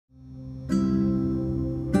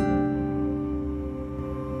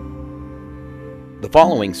The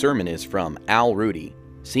following sermon is from Rudie,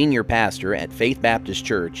 Senior Pastor at Faith Baptist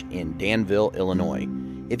Church in Danville, Illinois.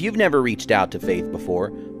 If you've never reached out to Faith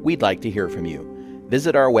before, we'd like to hear from you.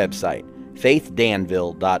 Visit our website,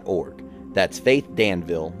 faithdanville.org. That's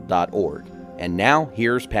faithdanville.org. And now,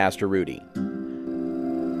 here's Pastor Rudie.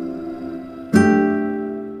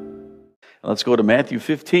 Let's go to Matthew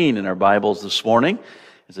 15 in our Bibles this morning.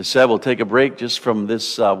 As I said, we'll take a break just from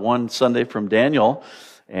this one Sunday from Daniel.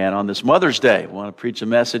 And on this Mother's Day, we want to preach a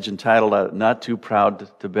message entitled, Not Too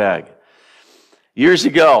Proud to Beg. Years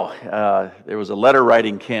ago, there was a letter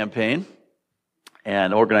writing campaign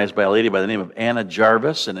and organized by a lady by the name of Anna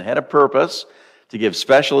Jarvis, and it had a purpose to give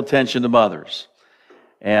special attention to mothers.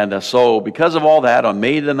 And so because of all that, on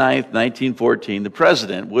May the 9th, 1914, the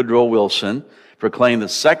president, Woodrow Wilson, proclaimed the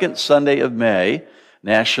second Sunday of May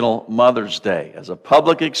National Mother's Day as a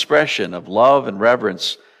public expression of love and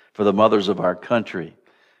reverence for the mothers of our country.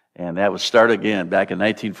 And that was started again back in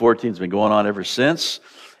 1914. It's been going on ever since,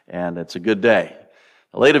 and it's a good day.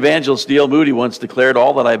 The late evangelist D.L. Moody once declared,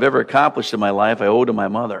 "All that I've ever accomplished in my life I owe to my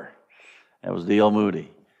mother." That was D.L.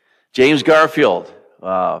 Moody. James Garfield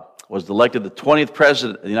was elected the 20th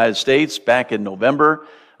President of the United States back in November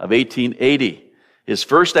of 1880. His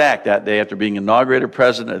first act that day after being inaugurated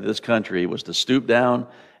President of this country was to stoop down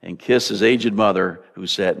and kiss his aged mother who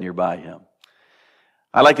sat nearby him.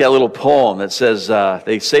 I like that little poem that says,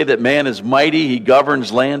 they say that man is mighty, he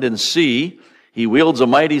governs land and sea, he wields a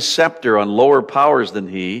mighty scepter on lower powers than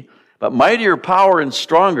he, but mightier power and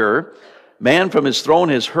stronger, man from his throne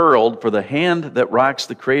has hurled, for the hand that rocks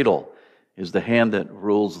the cradle is the hand that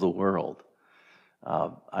rules the world.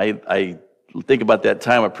 I think about that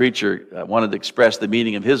time a preacher wanted to express the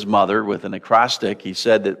meaning of his mother with an acrostic. He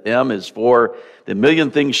said that M is for the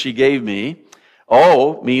million things she gave me.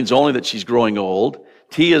 O means only that she's growing old.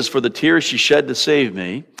 T is for the tears she shed to save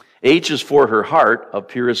me. H is for her heart of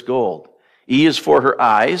purest gold. E is for her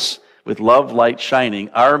eyes with love light shining.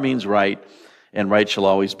 R means right, and right shall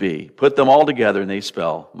always be. Put them all together and they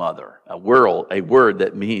spell mother. A word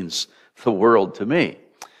that means the world to me.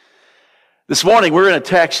 This morning we're in a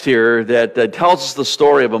text here that tells us the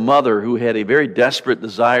story of a mother who had a very desperate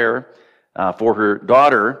desire for her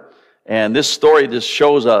daughter. And this story just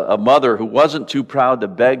shows a mother who wasn't too proud to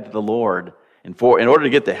beg the Lord in order to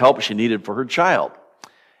get the help she needed for her child.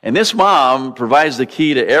 And this mom provides the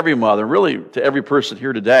key to every mother, really to every person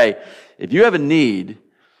here today. If you have a need,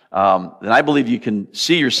 then I believe you can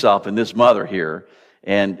see yourself in this mother here.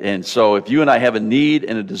 And so if you and I have a need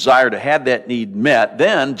and a desire to have that need met,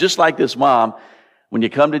 then just like this mom, when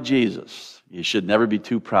you come to Jesus, you should never be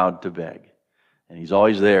too proud to beg. And He's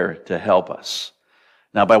always there to help us.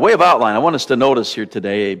 Now, by way of outline, I want us to notice here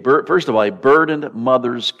today, first of all, a burdened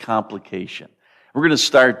mother's complication. We're going to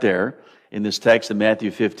start there in this text in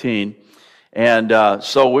Matthew 15. And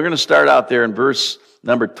so we're going to start out there in verse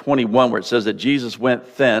number 21, where it says that Jesus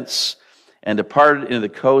went thence and departed into the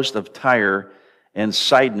coast of Tyre and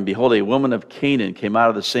Sidon. Behold, a woman of Canaan came out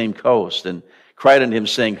of the same coast and cried unto him,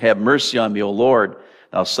 saying, Have mercy on me, O Lord,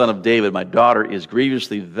 thou son of David. My daughter is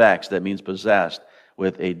grievously vexed, that means possessed,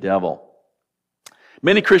 with a devil.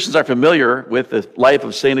 Many Christians are familiar with the life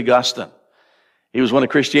of St. Augustine. He was one of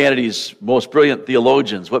Christianity's most brilliant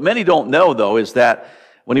theologians. What many don't know, though, is that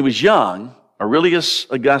when he was young, Aurelius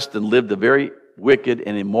Augustine lived a very wicked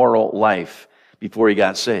and immoral life before he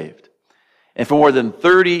got saved. And for more than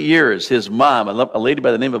 30 years, his mom, a lady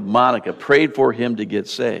by the name of Monica, prayed for him to get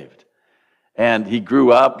saved. And he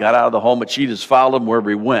grew up, got out of the home, but she just followed him wherever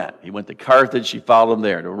he went. He went to Carthage, she followed him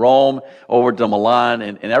there, to Rome, over to Milan,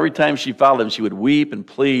 and every time she followed him, she would weep and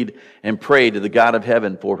plead and pray to the God of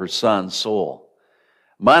heaven for her son's soul.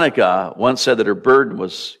 Monica once said that her burden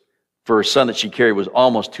for her son that she carried was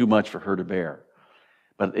almost too much for her to bear.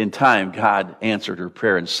 But in time, God answered her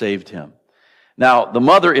prayer and saved him. Now, the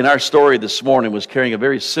mother in our story this morning was carrying a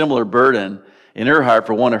very similar burden in her heart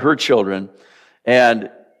for one of her children.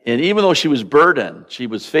 And even though she was burdened, she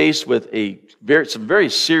was faced with some very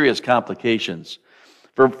serious complications.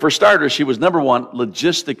 For starters, she was, number one,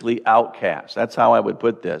 logistically outcast. That's how I would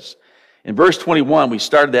put this. In verse 21, we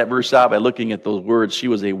started that verse out by looking at those words. She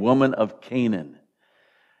was a woman of Canaan.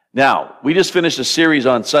 Now, we just finished a series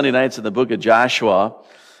on Sunday nights in the book of Joshua.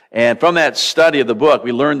 And from that study of the book,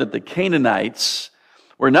 we learned that the Canaanites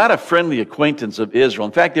were not a friendly acquaintance of Israel.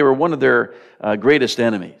 In fact, they were one of their greatest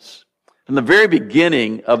enemies. From the very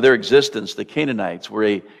beginning of their existence, the Canaanites were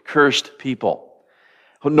a cursed people.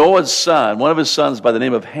 Noah's son, one of his sons by the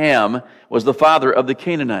name of Ham, was the father of the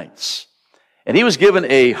Canaanites. And he was given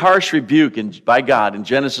a harsh rebuke by God in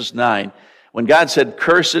Genesis 9 when God said,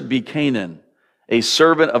 Cursed be Canaan, a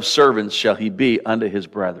servant of servants shall he be unto his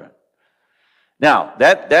brethren. Now,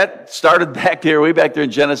 that started back there, way back there in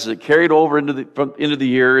Genesis. It carried over into the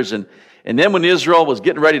years. And then when Israel was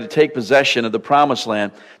getting ready to take possession of the promised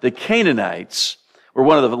land, the Canaanites were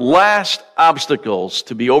one of the last obstacles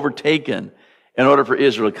to be overtaken in order for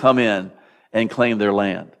Israel to come in and claim their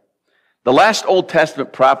land. The last Old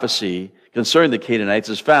Testament prophecy concerning the Canaanites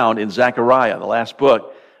is found in Zechariah, the last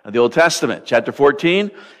book of the Old Testament, chapter 14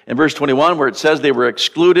 and verse 21, where it says they were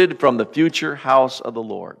excluded from the future house of the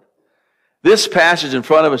Lord. This passage in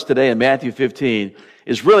front of us today in Matthew 15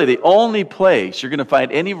 is really the only place you're going to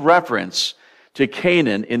find any reference to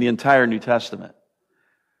Canaan in the entire New Testament.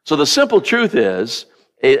 So the simple truth is,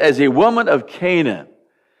 as a woman of Canaan,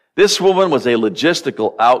 this woman was a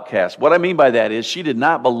logistical outcast. What I mean by that is she did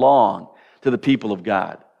not belong to the people of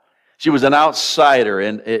God. She was an outsider,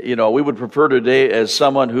 and we would refer to today as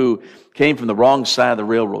someone who came from the wrong side of the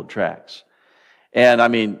railroad tracks. And I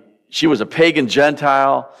mean, she was a pagan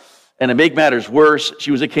Gentile, and to make matters worse, she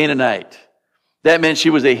was a Canaanite. That meant she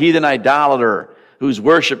was a heathen idolater whose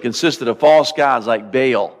worship consisted of false gods like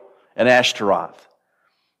Baal and Ashtaroth.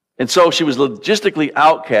 And so she was logistically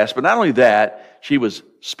outcast, but not only that, she was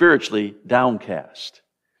spiritually downcast.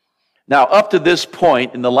 Now, up to this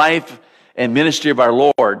point in the life and ministry of our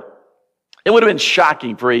Lord, it would have been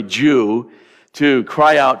shocking for a Jew to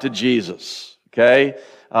cry out to Jesus, okay?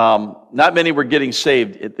 Not many were getting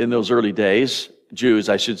saved in those early days, Jews,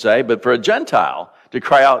 I should say, but for a Gentile to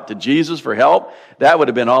cry out to Jesus for help, that would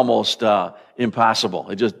have been almost impossible.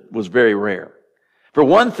 It just was very rare. For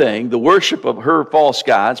one thing, the worship of her false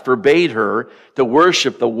gods forbade her to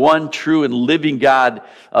worship the one true and living God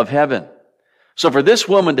of heaven. So for this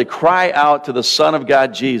woman to cry out to the Son of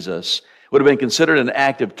God, Jesus, would have been considered an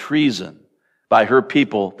act of treason by her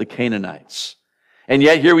people, the Canaanites. And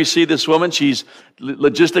yet here we see this woman, she's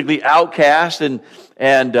logistically outcast,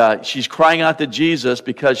 and she's crying out to Jesus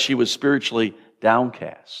because she was spiritually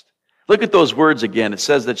downcast. Look at those words again. It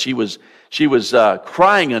says that she was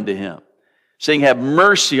crying unto him, saying, "Have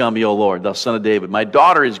mercy on me, O Lord, thou Son of David. My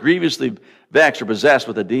daughter is grievously vexed or possessed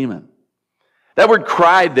with a demon." That word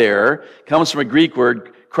 "cry" there comes from a Greek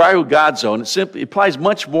word, cryogadzo, and it simply applies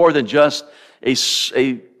much more than just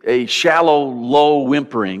a shallow, low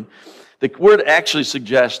whimpering. The word actually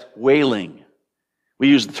suggests wailing. We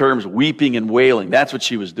use the terms weeping and wailing. That's what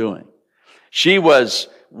she was doing. She was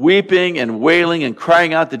weeping and wailing and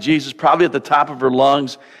crying out to Jesus, probably at the top of her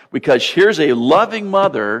lungs, because here's a loving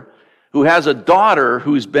mother who has a daughter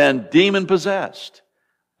who's been demon-possessed.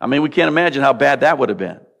 I mean, we can't imagine how bad that would have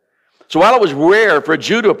been. So while it was rare for a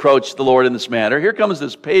Jew to approach the Lord in this manner, here comes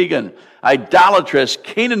this pagan, idolatrous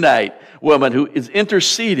Canaanite woman who is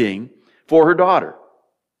interceding for her daughter.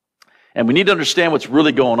 And we need to understand what's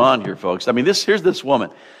really going on here, folks. I mean, here's this woman.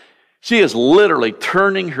 She is literally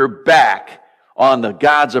turning her back on the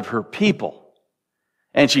gods of her people.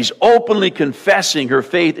 And she's openly confessing her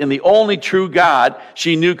faith in the only true God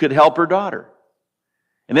she knew could help her daughter.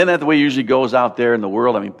 And then that's the way it usually goes out there in the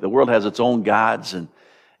world. I mean, the world has its own gods,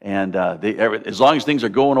 and as long as things are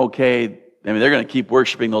going okay, I mean, they're going to keep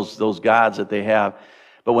worshiping those gods that they have.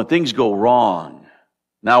 But when things go wrong,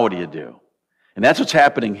 now what do you do? And that's what's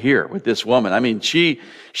happening here with this woman. I mean, she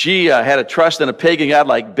had a trust in a pagan god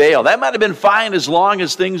like Baal. That might have been fine as long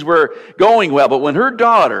as things were going well. But when her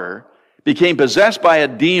daughter became possessed by a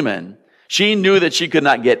demon, she knew that she could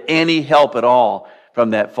not get any help at all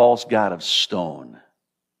from that false god of stone.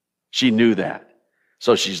 She knew that.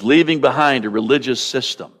 So she's leaving behind a religious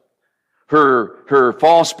system. Her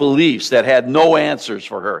false beliefs that had no answers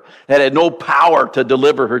for her, that had no power to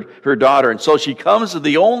deliver her daughter. And so she comes to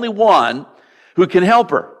the only one who can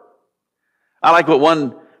help her. I like what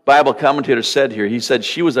one Bible commentator said here. He said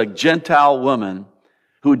she was a Gentile woman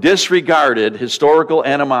who disregarded historical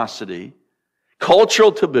animosity,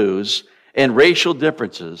 cultural taboos, and racial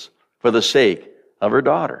differences for the sake of her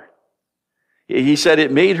daughter. He said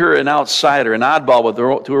it made her an outsider, an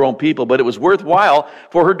oddball to her own people, but it was worthwhile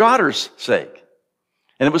for her daughter's sake.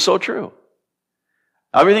 And it was so true.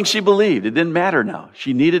 Everything she believed, it didn't matter now.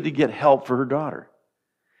 She needed to get help for her daughter.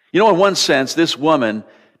 You know, in one sense, this woman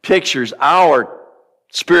pictures our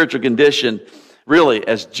spiritual condition really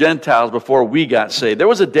as Gentiles before we got saved. There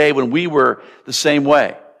was a day when we were the same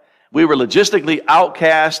way. We were logistically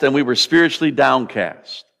outcast and we were spiritually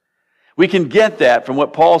downcast. We can get that from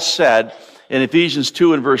what Paul said in Ephesians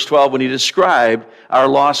 2 and verse 12 when he described our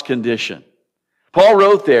lost condition. Paul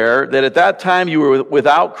wrote there that at that time you were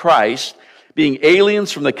without Christ, being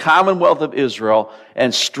aliens from the commonwealth of Israel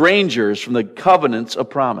and strangers from the covenants of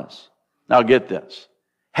promise. Now get this.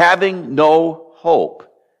 Having no hope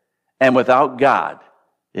and without God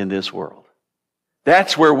in this world.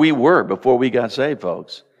 That's where we were before we got saved,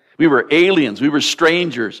 folks. We were aliens. We were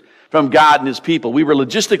strangers from God and His people. We were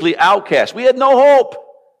logistically outcast. We had no hope.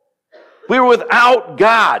 We were without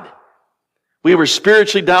God. We were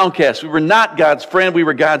spiritually downcast. We were not God's friend. We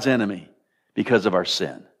were God's enemy because of our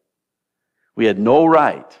sin. We had no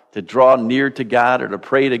right to draw near to God or to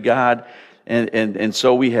pray to God. And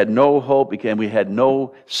so we had no hope and we had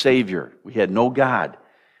no Savior. We had no God.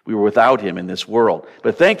 We were without Him in this world.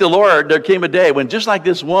 But thank the Lord, there came a day when, just like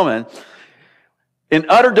this woman, in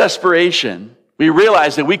utter desperation, we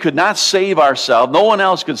realized that we could not save ourselves. No one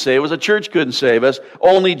else could save us. The church couldn't save us.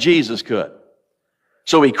 Only Jesus could.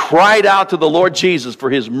 So we cried out to the Lord Jesus for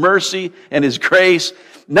His mercy and His grace,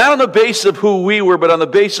 not on the basis of who we were, but on the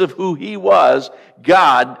basis of who He was.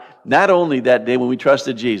 God, not only that day when we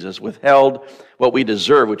trusted Jesus, withheld what we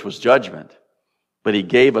deserved, which was judgment, but He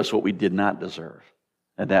gave us what we did not deserve,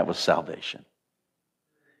 and that was salvation.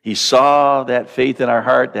 He saw that faith in our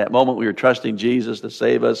heart, that moment we were trusting Jesus to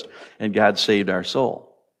save us, and God saved our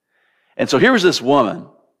soul. And so here was this woman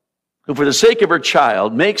who, for the sake of her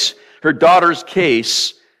child, makes her daughter's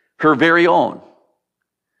case her very own.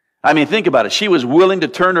 I mean, think about it. She was willing to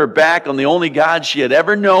turn her back on the only God she had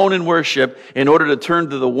ever known and worshiped in order to turn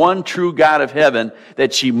to the one true God of heaven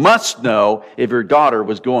that she must know if her daughter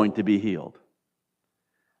was going to be healed.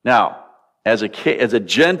 Now, as a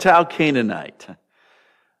Gentile Canaanite,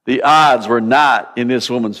 the odds were not in this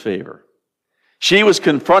woman's favor. She was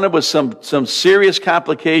confronted with some serious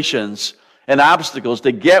complications and obstacles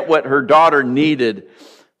to get what her daughter needed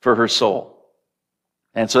for her soul.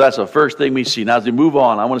 And so that's the first thing we see. Now, as we move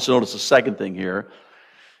on, I want us to notice the second thing here,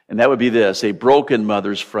 and that would be this: a broken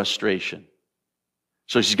mother's frustration.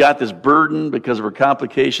 So she's got this burden because of her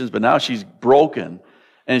complications, but now she's broken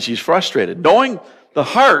and she's frustrated. Knowing the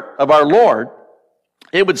heart of our Lord,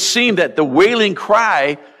 it would seem that the wailing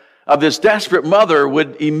cry of this desperate mother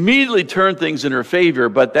would immediately turn things in her favor,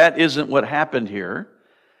 but that isn't what happened here.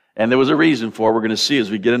 And there was a reason for it. We're going to see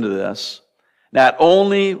as we get into this. Not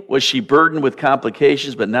only was she burdened with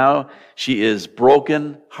complications, but now she is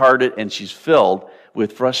broken-hearted and she's filled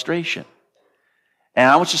with frustration. And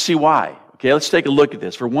I want you to see why. Okay, let's take a look at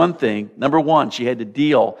this. For one thing, number one, she had to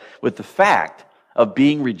deal with the fact of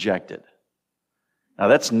being rejected. Now,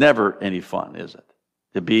 that's never any fun, is it?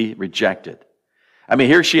 To be rejected. I mean,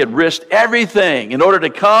 here she had risked everything in order to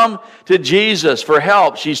come to Jesus for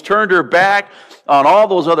help. She's turned her back on all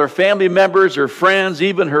those other family members, her friends,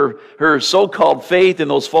 even her so-called faith in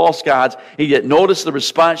those false gods. And yet notice the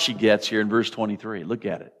response she gets here in verse 23. Look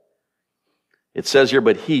at it. It says here,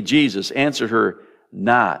 but He, Jesus, answered her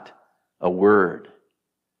not a word.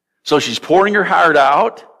 So she's pouring her heart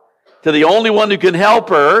out to the only one who can help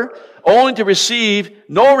her, only to receive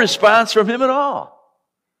no response from Him at all.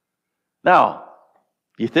 Now,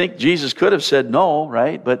 you think Jesus could have said no,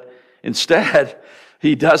 right? But instead,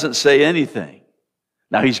 He doesn't say anything.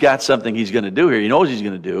 Now, He's got something He's going to do here. He knows He's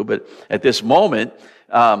going to do, but at this moment,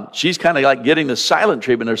 she's kind of like getting the silent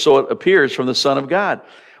treatment, or so it appears, from the Son of God.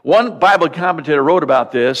 One Bible commentator wrote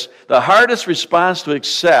about this: the hardest response to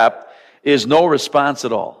accept is no response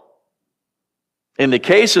at all. In the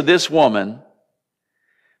case of this woman,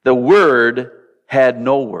 the Word had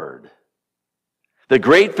no word. The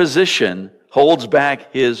great physician holds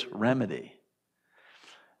back His remedy.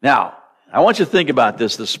 Now, I want you to think about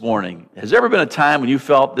this morning. Has there ever been a time when you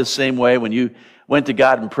felt this same way, when you went to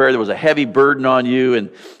God in prayer, there was a heavy burden on you,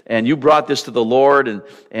 and you brought this to the Lord,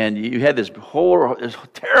 and you had this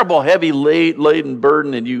terrible, heavy, laden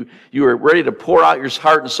burden, and you were ready to pour out your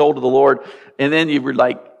heart and soul to the Lord, and then you were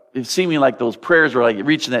like, it seemed like those prayers were like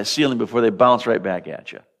reaching that ceiling before they bounced right back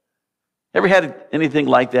at you. Ever had anything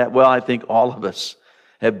like that? Well, I think all of us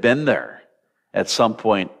have been there at some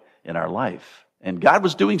point in our life. And God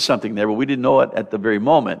was doing something there, but we didn't know it at the very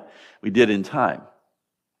moment. We did in time.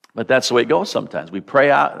 But that's the way it goes sometimes. We pray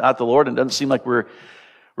out to the Lord, and it doesn't seem like we're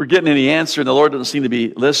getting any answer, and the Lord doesn't seem to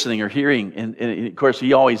be listening or hearing. And of course,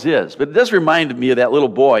 He always is. But it does remind me of that little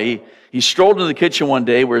boy. He strolled into the kitchen one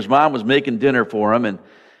day where his mom was making dinner for him,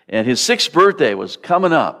 and his 6th birthday was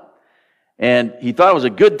coming up. And he thought it was a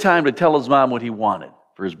good time to tell his mom what he wanted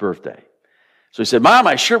for his birthday. So he said, "Mom,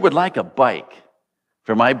 I sure would like a bike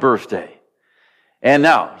for my birthday." And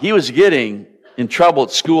now, he was getting in trouble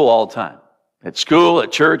at school all the time. At school,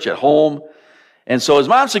 at church, at home. And so his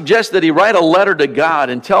mom suggested that he write a letter to God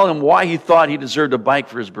and tell Him why he thought he deserved a bike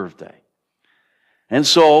for his birthday. And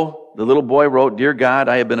so the little boy wrote, "Dear God,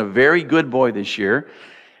 I have been a very good boy this year,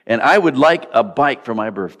 and I would like a bike for my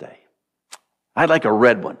birthday. I'd like a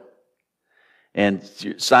red one." And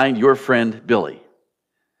signed, "Your friend, Billy."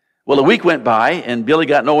 Well, a week went by, and Billy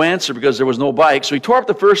got no answer because there was no bike. So he tore up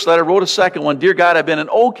the first letter, wrote a second one. "Dear God, I've been an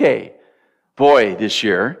okay boy this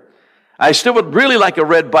year, I still would really like a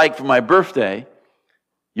red bike for my birthday.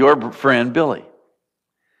 Your friend, Billy.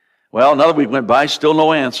 Well, another week went by, still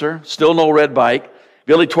no answer, still no red bike.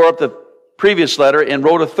 Billy tore up the previous letter and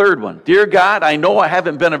wrote a third one. Dear God, I know I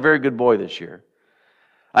haven't been a very good boy this year.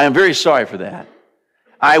 I am very sorry for that.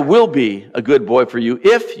 I will be a good boy for you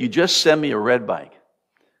if you just send me a red bike.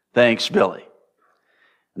 Thanks, Billy.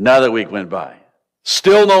 Another week went by.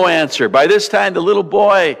 Still no answer. By this time, the little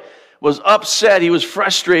boy was upset. He was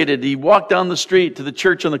frustrated. He walked down the street to the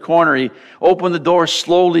church on the corner. He opened the door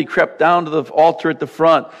slowly, crept down to the altar at the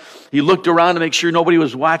front. He looked around to make sure nobody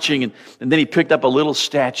was watching, and then he picked up a little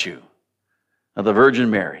statue of the Virgin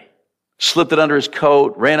Mary, slipped it under his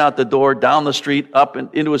coat, ran out the door, down the street, up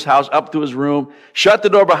into his house, up to his room, shut the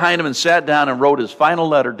door behind him, and sat down and wrote his final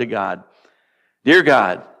letter to God. Dear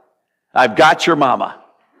God, I've got your mama.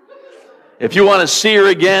 If you want to see her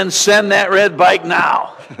again, send that red bike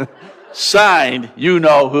now. Signed, you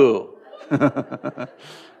know who.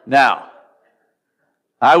 Now,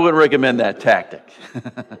 I wouldn't recommend that tactic.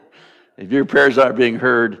 If your prayers aren't being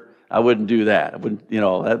heard, I wouldn't do that. I wouldn't,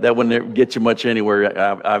 that wouldn't get you much anywhere,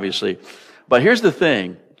 obviously. But here's the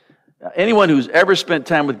thing. Anyone who's ever spent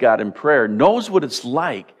time with God in prayer knows what it's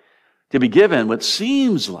like to be given what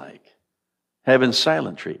seems like heaven's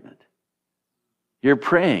silent treatment. You're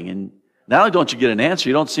praying, and not only don't you get an answer,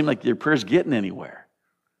 you don't seem like your prayer's getting anywhere.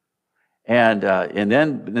 And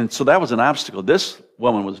so that was an obstacle this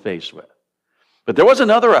woman was faced with. But there was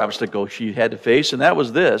another obstacle she had to face, and that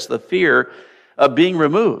was the fear of being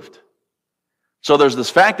removed. So there's this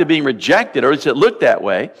fact of being rejected, or at least it looked that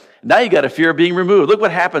way. Now you got a fear of being removed. Look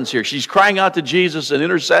what happens here. She's crying out to Jesus in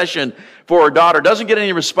intercession for her daughter, doesn't get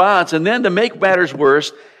any response, and then to make matters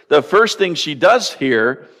worse, the first thing she does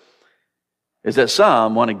here is that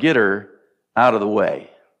some want to get her out of the way.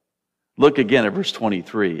 Look again at verse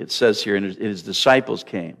 23. It says here, and his disciples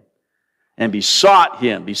came and besought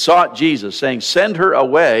Jesus, saying, send her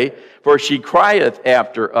away, for she crieth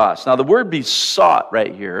after us. Now the word besought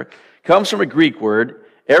right here comes from a Greek word,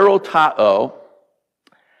 erotao.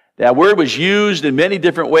 That word was used in many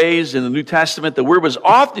different ways in the New Testament. The word was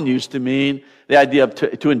often used to mean the idea of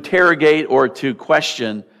to interrogate or to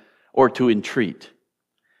question or to entreat.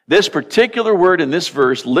 This particular word in this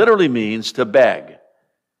verse literally means to beg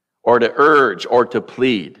or to urge or to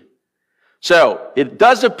plead. So it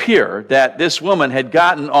does appear that this woman had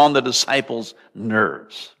gotten on the disciples'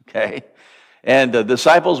 nerves, okay? And the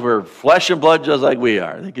disciples were flesh and blood just like we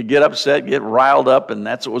are. They could get upset, get riled up, and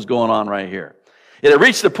that's what was going on right here. It had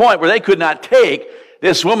reached the point where they could not take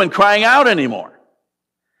this woman crying out anymore.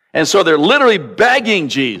 And so they're literally begging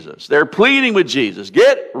Jesus. They're pleading with Jesus,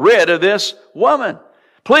 get rid of this woman.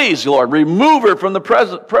 Please, Lord, remove her from the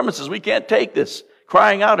premises. We can't take this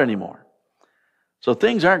crying out anymore. So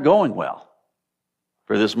things aren't going well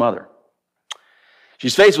for this mother.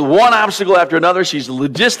 She's faced with one obstacle after another. She's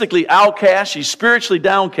logistically outcast. She's spiritually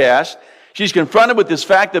downcast. She's confronted with this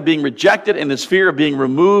fact of being rejected and this fear of being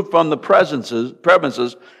removed from the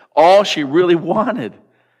premises. All she really wanted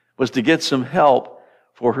was to get some help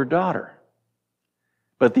for her daughter.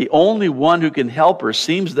 But the only one who can help her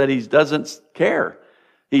seems that he doesn't care.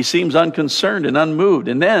 He seems unconcerned and unmoved.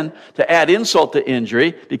 And then, to add insult to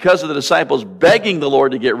injury, because of the disciples begging the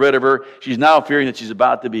Lord to get rid of her, she's now fearing that she's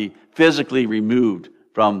about to be physically removed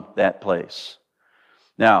from that place.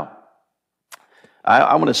 Now,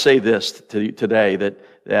 I want to say this to you today, that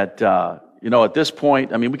at this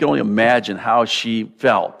point, we can only imagine how she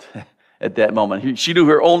felt at that moment. She knew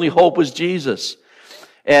her only hope was Jesus.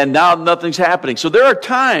 And now nothing's happening. So there are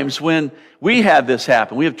times when we have this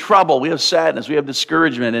happen. We have trouble, we have sadness, we have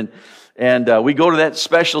discouragement, and we go to that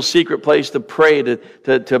special secret place to pray,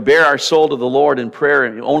 to bear our soul to the Lord in prayer,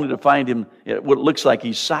 and only to find Him, what it looks like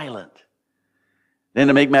He's silent. Then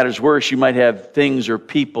to make matters worse, you might have things or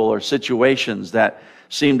people or situations that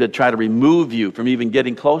seem to try to remove you from even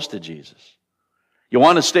getting close to Jesus. You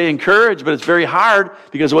want to stay encouraged, but it's very hard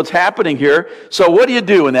because of what's happening here. So what do you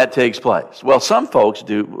do when that takes place? Well, some folks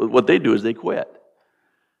what they do is they quit.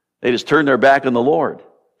 They just turn their back on the Lord.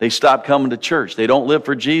 They stop coming to church. They don't live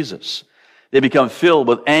for Jesus. They become filled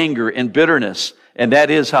with anger and bitterness. And that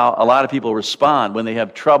is how a lot of people respond when they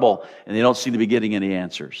have trouble and they don't seem to be getting any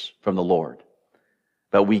answers from the Lord.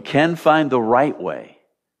 But we can find the right way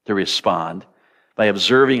to respond by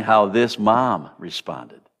observing how this mom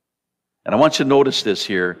responded. And I want you to notice this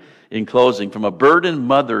here in closing. From a burdened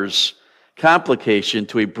mother's complication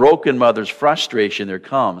to a broken mother's frustration, there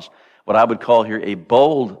comes what I would call here a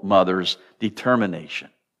bold mother's determination.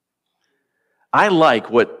 I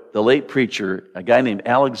like what the late preacher, a guy named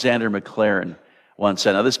Alexander McLaren, once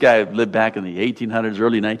said. Now, this guy lived back in the 1800s,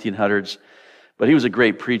 early 1900s, but he was a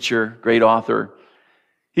great preacher, great author.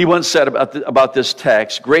 He once said about this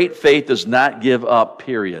text, great faith does not give up,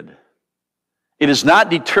 period. It is not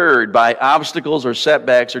deterred by obstacles or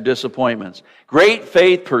setbacks or disappointments. Great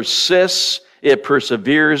faith persists, it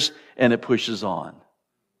perseveres, and it pushes on.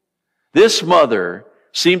 This mother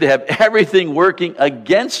seemed to have everything working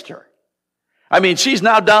against her. I mean, she's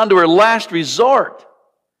now down to her last resort.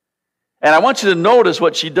 And I want you to notice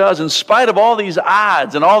what she does in spite of all these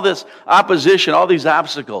odds and all this opposition, all these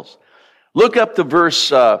obstacles. Look up to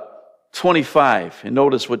verse 25 and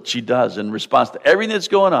notice what she does in response to everything that's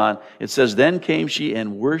going on. It says, then came she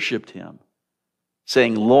and worshiped him,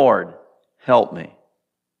 saying, Lord, help me.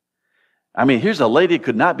 I mean, here's a lady who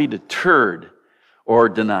could not be deterred or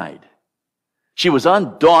denied. She was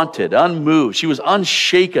undaunted, unmoved. She was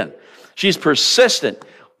unshaken. She's persistent.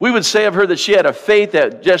 We would say of her that she had a faith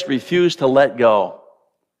that just refused to let go.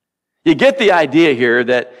 You get the idea here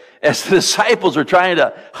that as the disciples were trying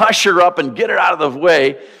to hush her up and get her out of the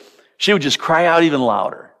way, she would just cry out even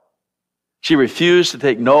louder. She refused to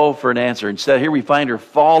take no for an answer. Instead, here we find her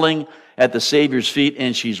falling at the Savior's feet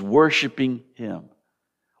and she's worshiping him.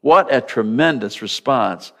 What a tremendous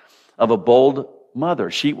response of a bold mother.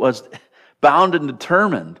 She was bound and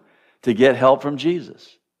determined to get help from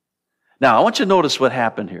Jesus. Now, I want you to notice what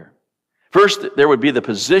happened here. First, there would be the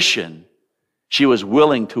position she was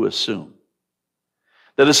willing to assume.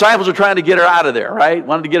 The disciples were trying to get her out of there, right?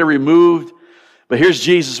 Wanted to get her removed. But here's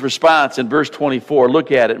Jesus' response in verse 24.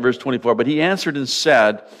 Look at it in verse 24. But he answered and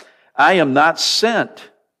said, I am not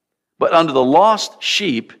sent, but unto the lost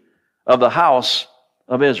sheep of the house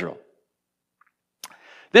of Israel.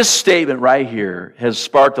 This statement right here has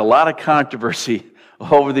sparked a lot of controversy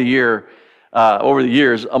over the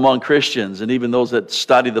years among Christians and even those that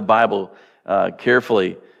study the Bible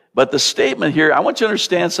carefully. But the statement here, I want you to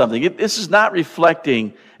understand something. This is not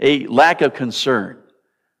reflecting a lack of concern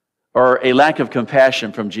or a lack of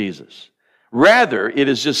compassion from Jesus. Rather, it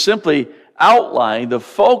is just simply outlining the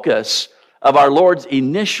focus of our Lord's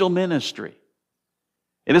initial ministry.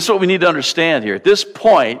 And this is what we need to understand here. At this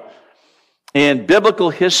point in biblical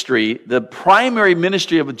history, the primary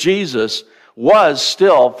ministry of Jesus was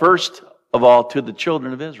still, first of all, to the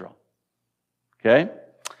children of Israel. Okay?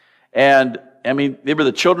 And, I mean, they were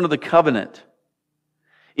the children of the covenant.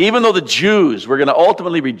 Even though the Jews were going to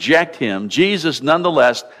ultimately reject him, Jesus,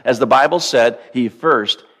 nonetheless, as the Bible said, he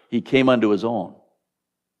came unto his own.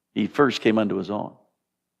 He first came unto his own.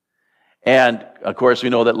 And, of course, we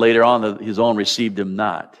know that later on, his own received him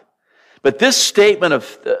not. But this statement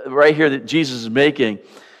of right here that Jesus is making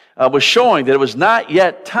was showing that it was not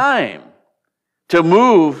yet time to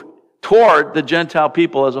move toward the Gentile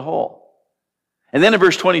people as a whole. And then in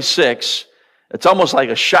verse 26, it's almost like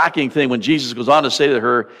a shocking thing when Jesus goes on to say to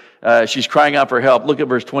her, she's crying out for help. Look at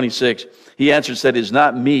verse 26. He answered and said, it is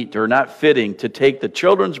not meet or not fitting to take the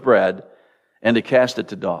children's bread and to cast it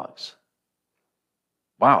to dogs.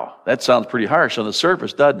 Wow, that sounds pretty harsh on the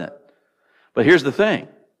surface, doesn't it? But here's the thing.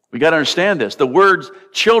 We got to understand this. The words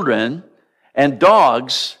children and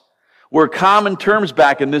dogs were common terms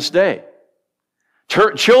back in this day.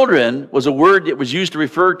 Children was a word that was used to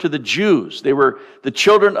refer to the Jews. They were the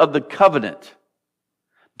children of the covenant.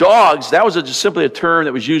 Dogs, that was just simply a term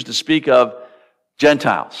that was used to speak of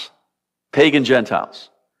Gentiles, pagan Gentiles.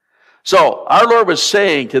 So our Lord was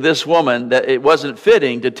saying to this woman that it wasn't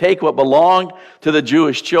fitting to take what belonged to the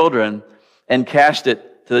Jewish children and cast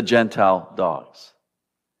it to the Gentile dogs.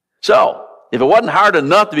 So, if it wasn't hard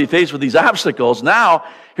enough to be faced with these obstacles, now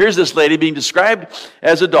here's this lady being described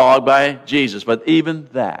as a dog by Jesus. But even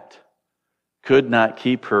that could not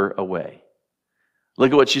keep her away.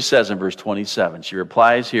 Look at what she says in verse 27. She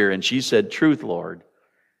replies here, and she said, truth, Lord,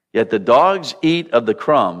 yet the dogs eat of the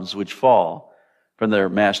crumbs which fall from their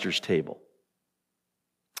master's table.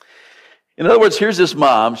 In other words, here's this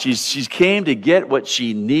mom. She's came to get what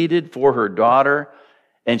she needed for her daughter,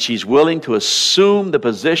 and she's willing to assume the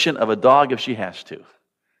position of a dog if she has to.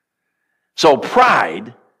 So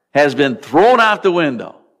pride has been thrown out the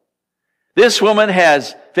window. This woman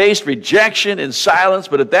has faced rejection and silence,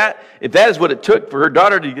 but if that is what it took for her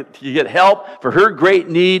daughter to get help, for her great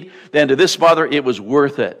need, then to this mother it was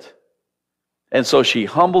worth it. And so she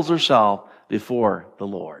humbles herself before the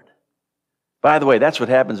Lord. By the way, that's what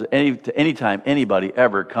happens any time anybody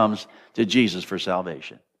ever comes to Jesus for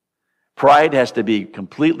salvation. Pride has to be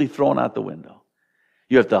completely thrown out the window.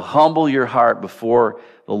 You have to humble your heart before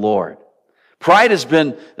the Lord. Pride has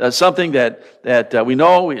been something that we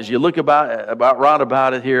know as you look round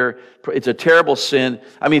about it here. It's a terrible sin.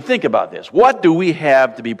 I mean, think about this. What do we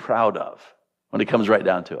have to be proud of when it comes right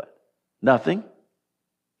down to it? Nothing.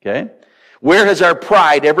 Okay? Where has our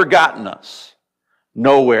pride ever gotten us?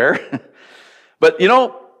 nowhere. But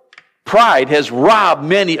pride has robbed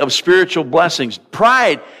many of spiritual blessings.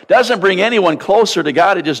 Pride doesn't bring anyone closer to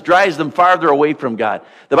God. It just drives them farther away from God.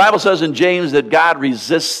 The Bible says in James that God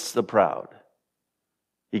resists the proud.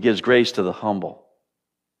 He gives grace to the humble.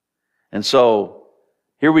 And so,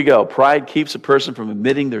 here we go. Pride keeps a person from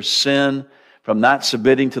admitting their sin, from not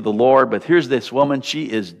submitting to the Lord. But here's this woman. She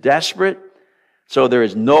is desperate. So there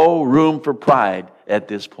is no room for pride at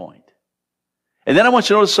this point. And then I want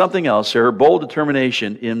you to notice something else. Her bold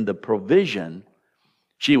determination in the provision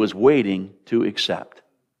she was waiting to accept.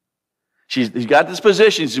 She's got this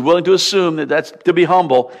position. She's willing to assume that that's to be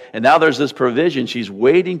humble. And now there's this provision she's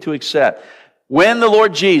waiting to accept. When the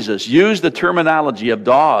Lord Jesus used the terminology of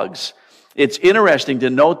dogs, it's interesting to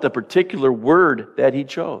note the particular word that he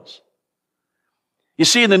chose. You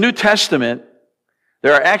see, in the New Testament,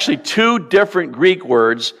 there are actually two different Greek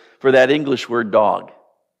words for that English word dog.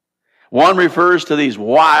 One refers to these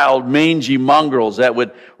wild, mangy mongrels that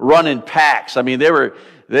would run in packs. I mean, they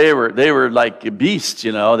were like beasts,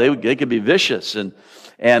 They could be vicious,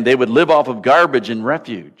 and they would live off of garbage and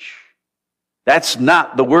refuge. That's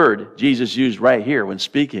not the word Jesus used right here when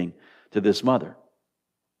speaking to this mother.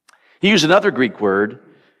 He used another Greek word,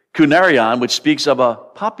 kunarion, which speaks of a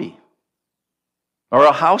puppy or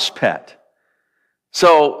a house pet.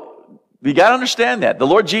 So we got to understand that. The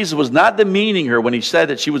Lord Jesus was not demeaning her when he said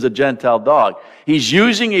that she was a Gentile dog. He's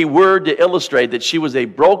using a word to illustrate that she was a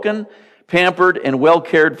broken, pampered, and well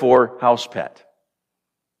cared for house pet.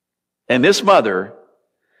 And this mother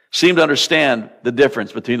seemed to understand the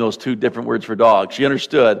difference between those two different words for dog. She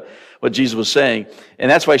understood what Jesus was saying, and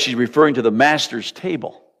that's why she's referring to the master's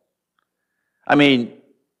table. I mean,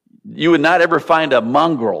 you would not ever find a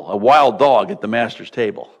mongrel, a wild dog, at the master's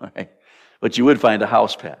table, right? But you would find a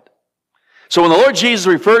house pet. So when the Lord Jesus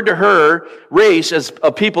referred to her race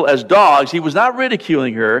of people as dogs, he was not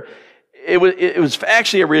ridiculing her. It was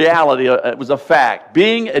actually a reality. It was a fact.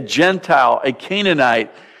 Being a Gentile, a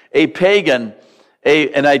Canaanite, a pagan,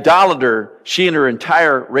 an idolater, she and her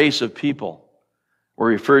entire race of people were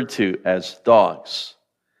referred to as dogs.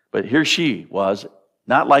 But here she was,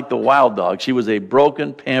 not like the wild dog. She was a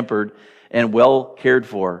broken, pampered, and well cared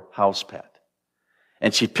for house pet.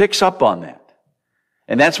 And she picks up on that.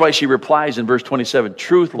 And that's why she replies in verse 27,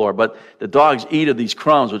 "Truth, Lord, but the dogs eat of these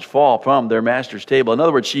crumbs which fall from their master's table." In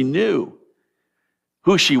other words, she knew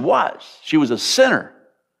who she was. She was a sinner.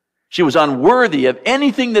 She was unworthy of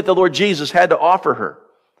anything that the Lord Jesus had to offer her.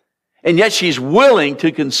 And yet she's willing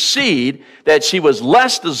to concede that she was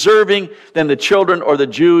less deserving than the children or the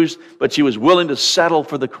Jews, but she was willing to settle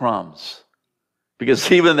for the crumbs,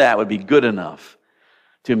 because even that would be good enough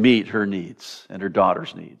to meet her needs and her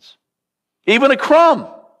daughter's needs. Even a crumb,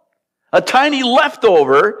 a tiny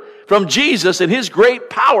leftover from Jesus and his great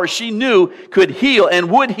power, she knew could heal and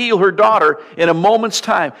would heal her daughter in a moment's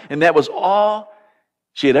time. And that was all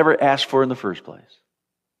she had ever asked for in the first place.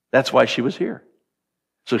 That's why she was here.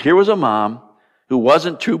 So here was a mom who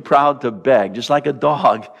wasn't too proud to beg, just like a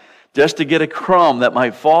dog, just to get a crumb that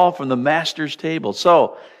might fall from the master's table.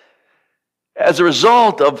 So, as a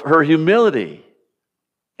result of her humility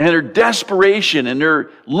and her desperation and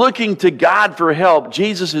her looking to God for help,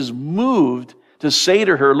 Jesus is moved to say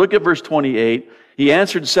to her, look at verse 28, he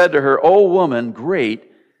answered and said to her, "O woman,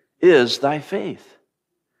 great is thy faith.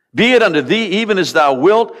 Be it unto thee even as thou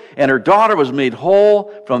wilt." And her daughter was made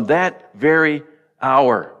whole from that very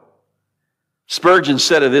hour. Spurgeon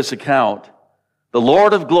said of this account, "The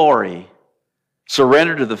Lord of glory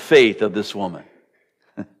surrendered to the faith of this woman."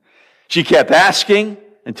 She kept asking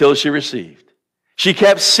until she received. She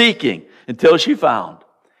kept seeking until she found.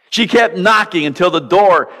 She kept knocking until the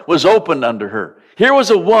door was opened unto her. Here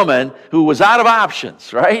was a woman who was out of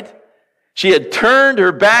options, right? She had turned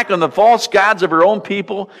her back on the false gods of her own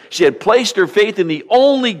people. She had placed her faith in the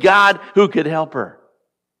only God who could help her.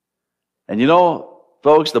 And you know,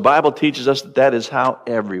 folks, the Bible teaches us that that is how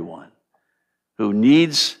everyone who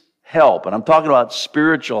needs help, and I'm talking about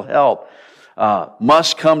spiritual help,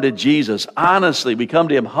 must come to Jesus. Honestly, we come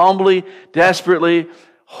to him humbly, desperately,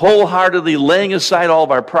 wholeheartedly, laying aside all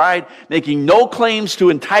of our pride, making no claims to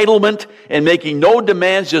entitlement, and making no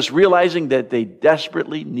demands, just realizing that they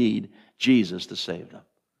desperately need Jesus to save them.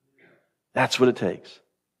 That's what it takes.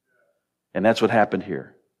 And that's what happened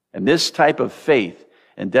here. And this type of faith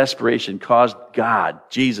and desperation caused God,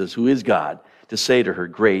 Jesus, who is God, to say to her,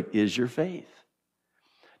 "Great is your faith."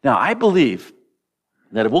 Now, I believe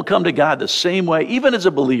that if we'll come to God the same way, even as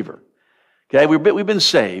a believer, okay, we've been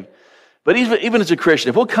saved, but even as a Christian,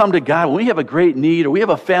 if we'll come to God when we have a great need, or we have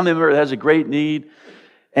a family member that has a great need,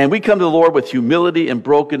 and we come to the Lord with humility and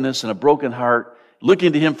brokenness and a broken heart,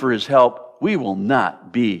 looking to him for his help, we will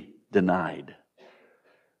not be denied.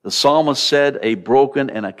 The psalmist said, a broken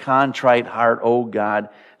and a contrite heart, O God,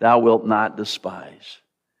 thou wilt not despise.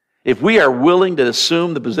 If we are willing to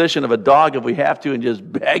assume the position of a dog if we have to and just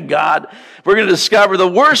beg God, we're going to discover the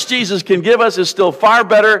worst Jesus can give us is still far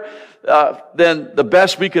better than the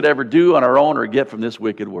best we could ever do on our own or get from this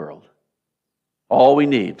wicked world. All we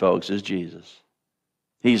need, folks, is Jesus.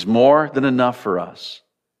 He's more than enough for us.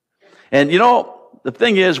 And you know, the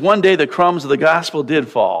thing is, one day the crumbs of the gospel did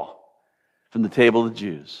fall from the table of the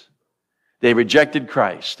Jews. They rejected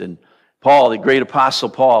Christ. And Paul, the great apostle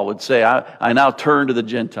Paul, would say, I now turn to the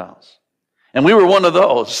Gentiles. And we were one of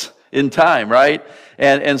those in time, right?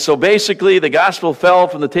 And so basically the gospel fell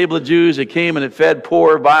from the table of Jews. It came and it fed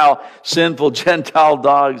poor, vile, sinful Gentile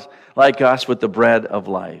dogs like us with the bread of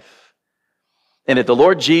life. And if the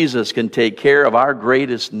Lord Jesus can take care of our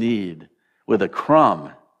greatest need with a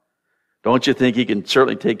crumb, don't you think He can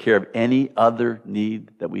certainly take care of any other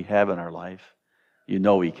need that we have in our life? You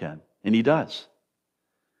know He can, and He does.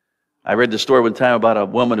 I read the story one time about a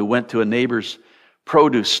woman who went to a neighbor's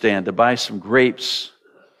produce stand to buy some grapes.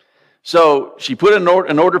 So she put in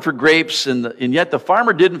an order for grapes, and yet the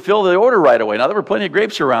farmer didn't fill the order right away. Now, there were plenty of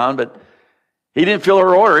grapes around, but he didn't fill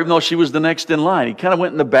her order, even though she was the next in line. He kind of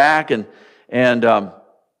went in the back, and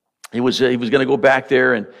he was going to go back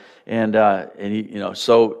there, and he,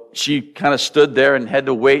 so she kind of stood there and had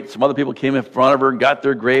to wait. Some other people came in front of her and got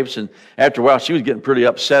their grapes, and after a while, she was getting pretty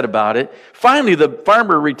upset about it. Finally, the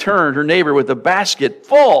farmer returned her neighbor with a basket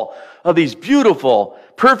full of these beautiful,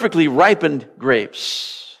 perfectly ripened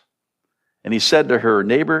grapes. And he said to her,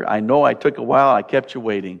 neighbor, I know I took a while, I kept you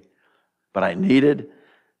waiting, but I needed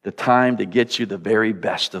the time to get you the very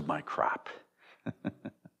best of my crop.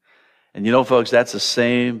 And you know, folks, that's the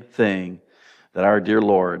same thing that our dear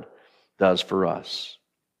Lord does for us.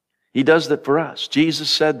 He does that for us. Jesus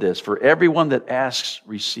said this, for everyone that asks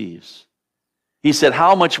receives. He said,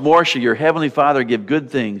 how much more shall your heavenly Father give good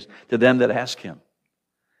things to them that ask Him?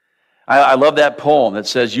 I love that poem that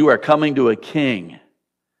says, you are coming to a king.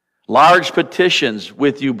 Large petitions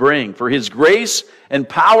with you bring. For His grace and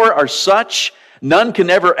power are such, none can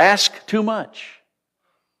ever ask too much.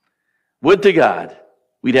 Would to God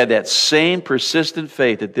we'd have that same persistent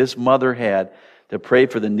faith that this mother had to pray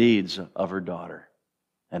for the needs of her daughter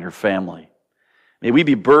and her family. May we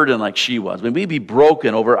be burdened like she was. May we be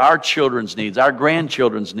broken over our children's needs, our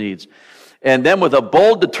grandchildren's needs. And then with a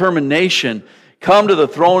bold determination, come to the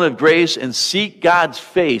throne of grace and seek God's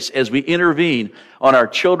face as we intervene on our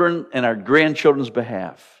children and our grandchildren's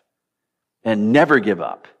behalf. And never give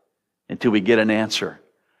up until we get an answer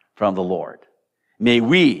from the Lord. May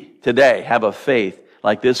we today have a faith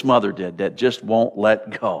like this mother did that just won't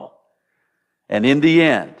let go. And in the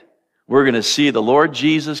end, we're going to see the Lord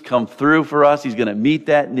Jesus come through for us. He's going to meet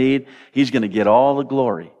that need. He's going to get all the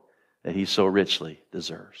glory that He so richly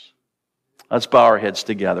deserves. Let's bow our heads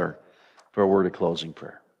together for a word of closing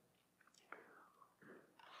prayer.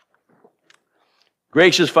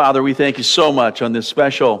 Gracious Father, we thank You so much on this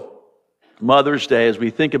special Mother's Day as we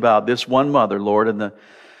think about this one mother, Lord, and the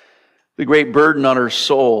great burden on her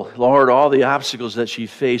soul. Lord, all the obstacles that she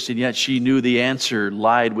faced, and yet she knew the answer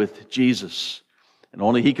lied with Jesus. And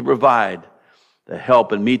only He could provide the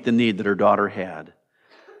help and meet the need that her daughter had.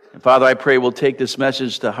 And Father, I pray we'll take this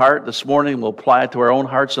message to heart this morning. We'll apply it to our own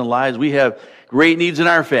hearts and lives. We have great needs in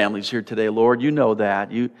our families here today, Lord. You know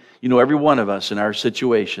that. You know every one of us in our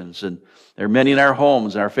situations. And there are many in our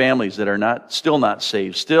homes and our families that are still not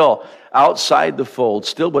saved, still outside the fold,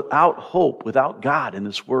 still without hope, without God in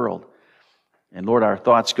this world. And Lord, our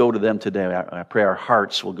thoughts go to them today. I pray our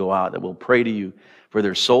hearts will go out, that we'll pray to You for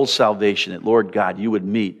their soul's salvation, that Lord God, You would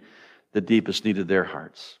meet the deepest need of their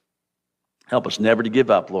hearts. Help us never to give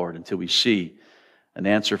up, Lord, until we see an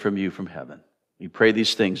answer from You from heaven. We pray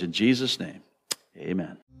these things in Jesus' name.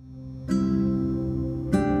 Amen.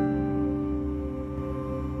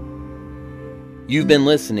 You've been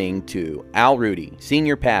listening to Al Rudie,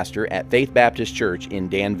 Senior Pastor at Faith Baptist Church in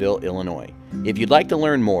Danville, Illinois. If you'd like to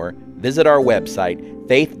learn more, visit our website,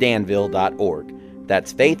 faithdanville.org.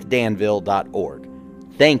 That's faithdanville.org.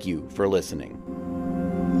 Thank you for listening.